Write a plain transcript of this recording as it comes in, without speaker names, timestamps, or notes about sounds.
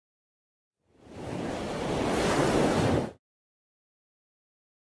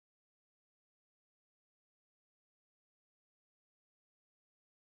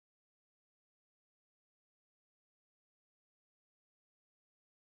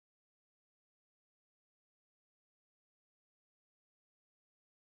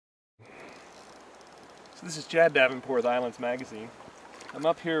So this is Chad Davenport with Islands Magazine. I'm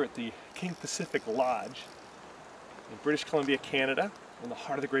up here at the King Pacific Lodge in British Columbia, Canada, in the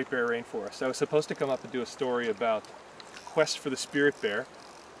heart of the Great Bear Rainforest. I was supposed to come up and do a story about quest for the spirit bear,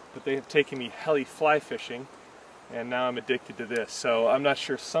 but they have taken me heli fly fishing, and now I'm addicted to this. So I'm not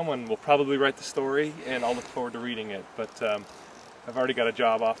sure, someone will probably write the story, and I'll look forward to reading it. But I've already got a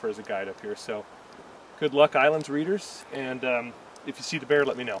job offer as a guide up here, so good luck, Islands readers, and if you see the bear,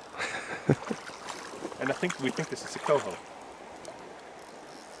 let me know. And we think this is a coho.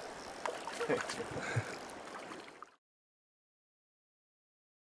 Thanks.